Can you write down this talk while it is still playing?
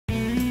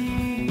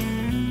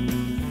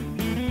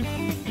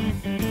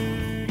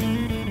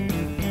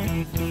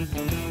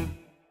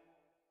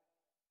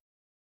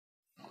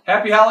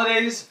Happy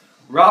holidays!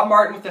 Rob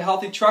Martin with The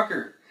Healthy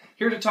Trucker,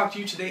 here to talk to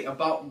you today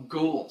about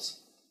goals.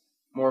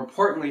 More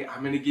importantly,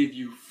 I'm going to give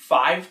you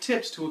 5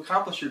 tips to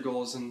accomplish your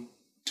goals in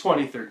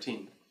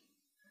 2013.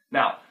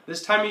 Now,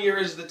 this time of year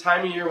is the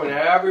time of year when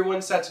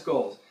everyone sets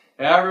goals.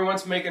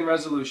 Everyone's making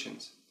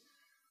resolutions.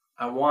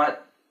 I want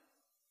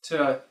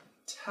to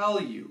tell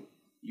you,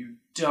 you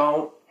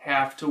don't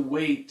have to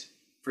wait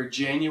for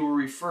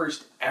January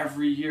 1st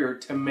every year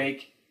to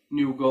make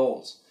new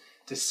goals,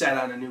 to set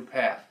on a new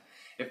path.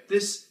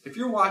 If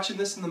you're watching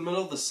this in the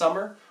middle of the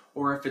summer,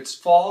 or if it's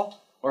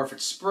fall, or if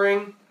it's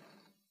spring,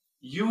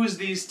 use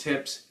these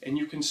tips and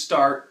you can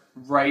start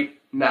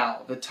right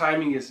now. The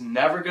timing is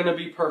never going to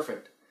be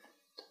perfect.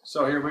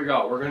 So here we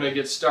go. We're going to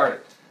get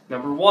started.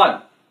 Number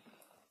 1,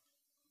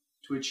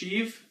 to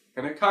achieve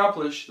and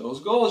accomplish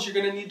those goals, you're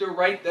going to need to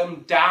write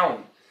them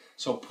down.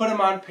 So put them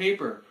on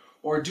paper,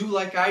 or do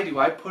like I do.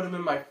 I put them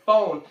in my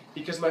phone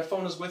because my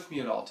phone is with me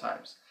at all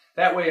times.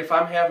 That way, if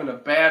I'm having a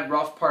bad,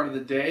 rough part of the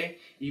day,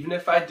 even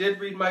if I did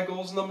read my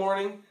goals in the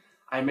morning,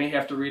 I may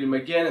have to read them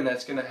again, and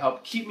that's going to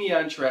help keep me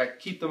on track,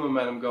 keep the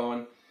momentum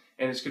going,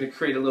 and it's going to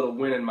create a little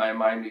win in my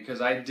mind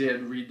because I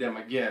did read them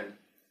again.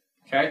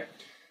 Okay?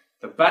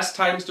 The best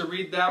times to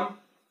read them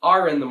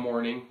are in the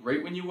morning,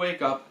 right when you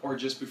wake up, or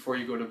just before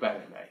you go to bed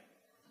at night.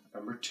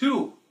 Number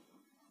 2,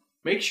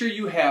 make sure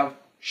you have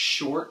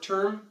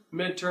short-term,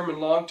 mid-term,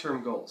 and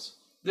long-term goals.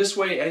 This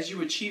way, as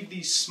you achieve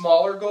these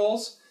smaller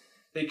goals,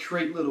 they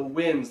create little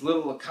wins,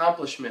 little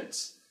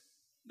accomplishments.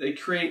 They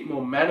create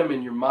momentum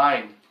in your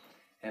mind.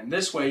 And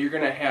this way, you're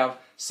going to have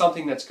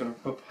something that's going to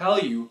propel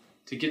you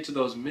to get to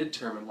those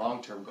midterm and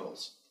long-term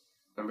goals.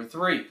 Number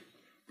 3,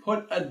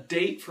 put a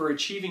date for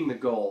achieving the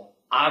goal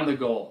on the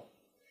goal.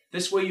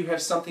 This way, you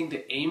have something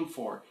to aim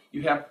for.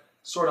 You have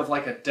sort of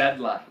like a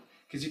deadline.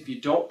 Because if you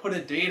don't put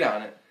a date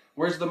on it,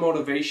 where's the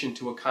motivation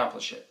to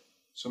accomplish it?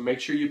 So make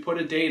sure you put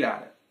a date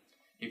on it.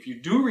 If you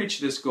do reach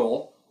this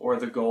goal, or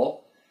the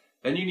goal,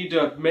 then you need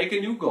to make a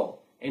new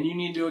goal. And you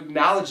need to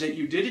acknowledge that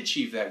you did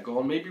achieve that goal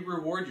and maybe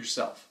reward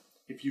yourself.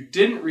 If you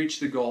didn't reach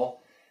the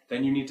goal,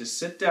 then you need to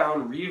sit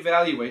down,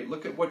 reevaluate,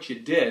 look at what you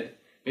did,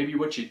 maybe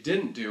what you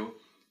didn't do,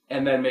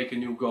 and then make a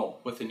new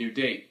goal with a new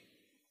date.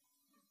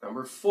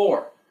 Number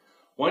 4,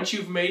 once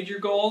you've made your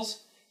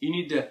goals, you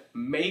need to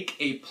make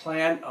a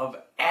plan of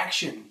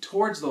action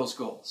towards those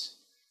goals.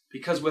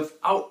 Because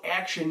without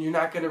action, you're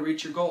not going to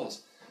reach your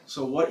goals.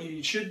 So what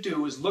you should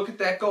do is look at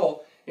that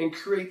goal and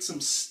create some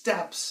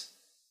steps,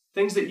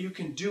 things that you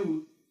can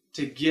do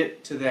to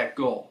get to that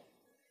goal.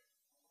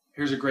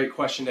 Here's a great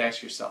question to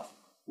ask yourself.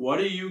 What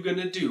are you going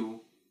to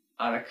do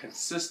on a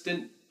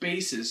consistent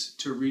basis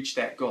to reach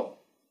that goal?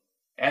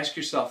 Ask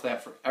yourself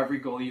that for every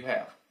goal you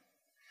have.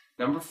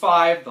 Number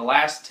 5, the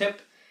last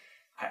tip,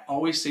 I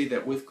always say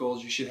that with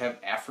goals you should have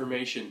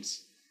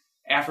affirmations.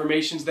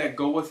 Affirmations that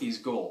go with these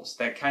goals,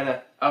 that kind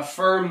of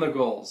affirm the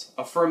goals,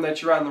 affirm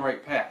that you're on the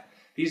right path.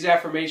 These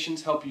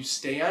affirmations help you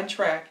stay on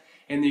track,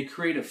 and they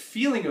create a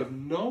feeling of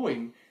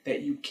knowing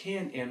that you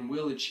can and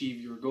will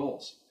achieve your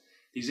goals.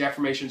 These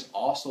affirmations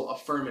also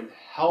affirm and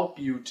help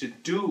you to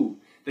do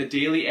the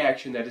daily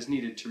action that is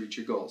needed to reach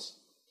your goals.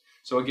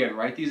 So again,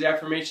 write these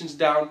affirmations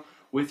down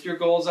with your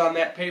goals on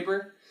that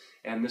paper.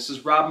 And this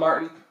is Rob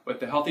Martin with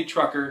The Healthy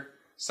Trucker,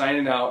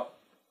 signing out.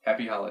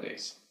 Happy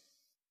holidays.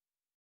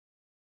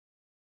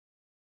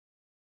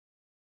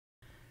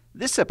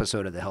 This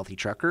episode of The Healthy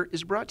Trucker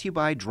is brought to you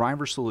by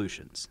Driver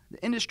Solutions,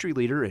 the industry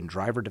leader in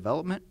driver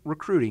development,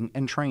 recruiting,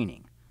 and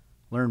training.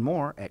 Learn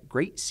more at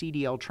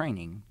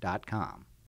greatcdltraining.com.